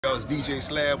It's DJ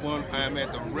Slab One. I am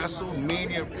at the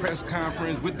Wrestlemania press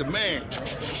conference with the man,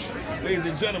 ladies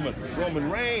and gentlemen,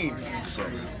 Roman Reigns. So,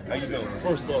 how you doing?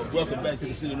 First of all, welcome back to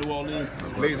the city of New Orleans,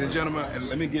 ladies and gentlemen. And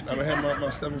let me get, I'm gonna have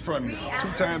my stuff in front of me.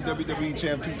 Two-time WWE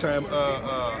champ, two-time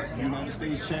United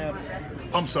States champ.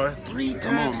 I'm sorry,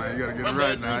 three-time. Come on, man, you gotta get it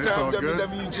right now. It's all Two-time good.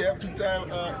 WWE champ,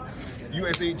 two-time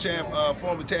USA champ,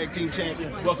 former tag team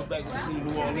champion. Welcome back to the city of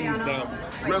New Orleans. Now,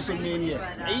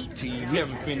 WrestleMania 18. We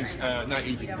haven't finished, not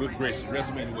 18. Good gracious.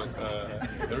 WrestleMania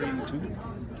what? 32.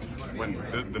 When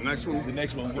the next one? The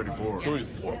next one. 34.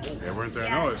 34. Yeah, we're in there.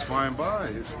 No, it's flying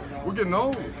by. We're getting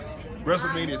old.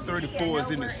 WrestleMania 34 is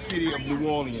in the city of New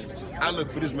Orleans. I look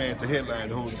for this man to headline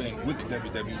the whole thing with the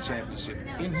WWE Championship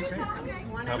in his hand.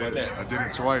 How about that? I did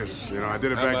it twice. You know, I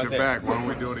did it back to back. Why don't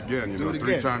we do it again? You know,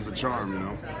 three times the charm. You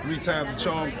know, 3 times the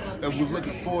charm. And we're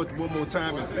looking forward to one more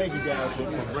time. And thank you guys for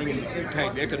bringing the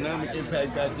impact, the economic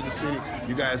impact back to the city.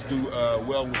 You guys do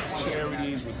well with the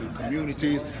charities, with the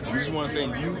communities. And we just want to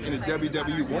thank you and the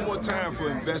WWE one more time for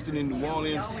investing in New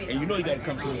Orleans. And you know you got to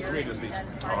come to the radio station.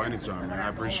 Oh, anytime, man. I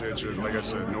appreciate you. Like I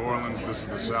said, New Orleans, this is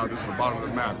the South. This is the bottom of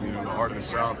the map. You know, the heart of the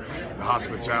South, the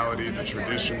hospitality, the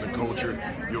tradition, the culture.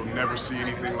 You'll never see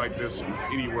anything like this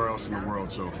anywhere else in the world.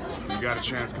 So if you got a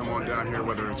chance, come on down here,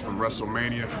 whether it's for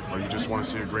WrestleMania or you just want to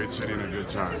see a great city and a good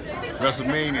time.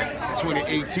 WrestleMania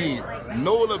 2018.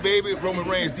 NOLA, baby. Roman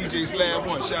Reigns, DJ Slab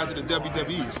One. Shout out to the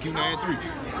WWE. It's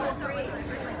Q93.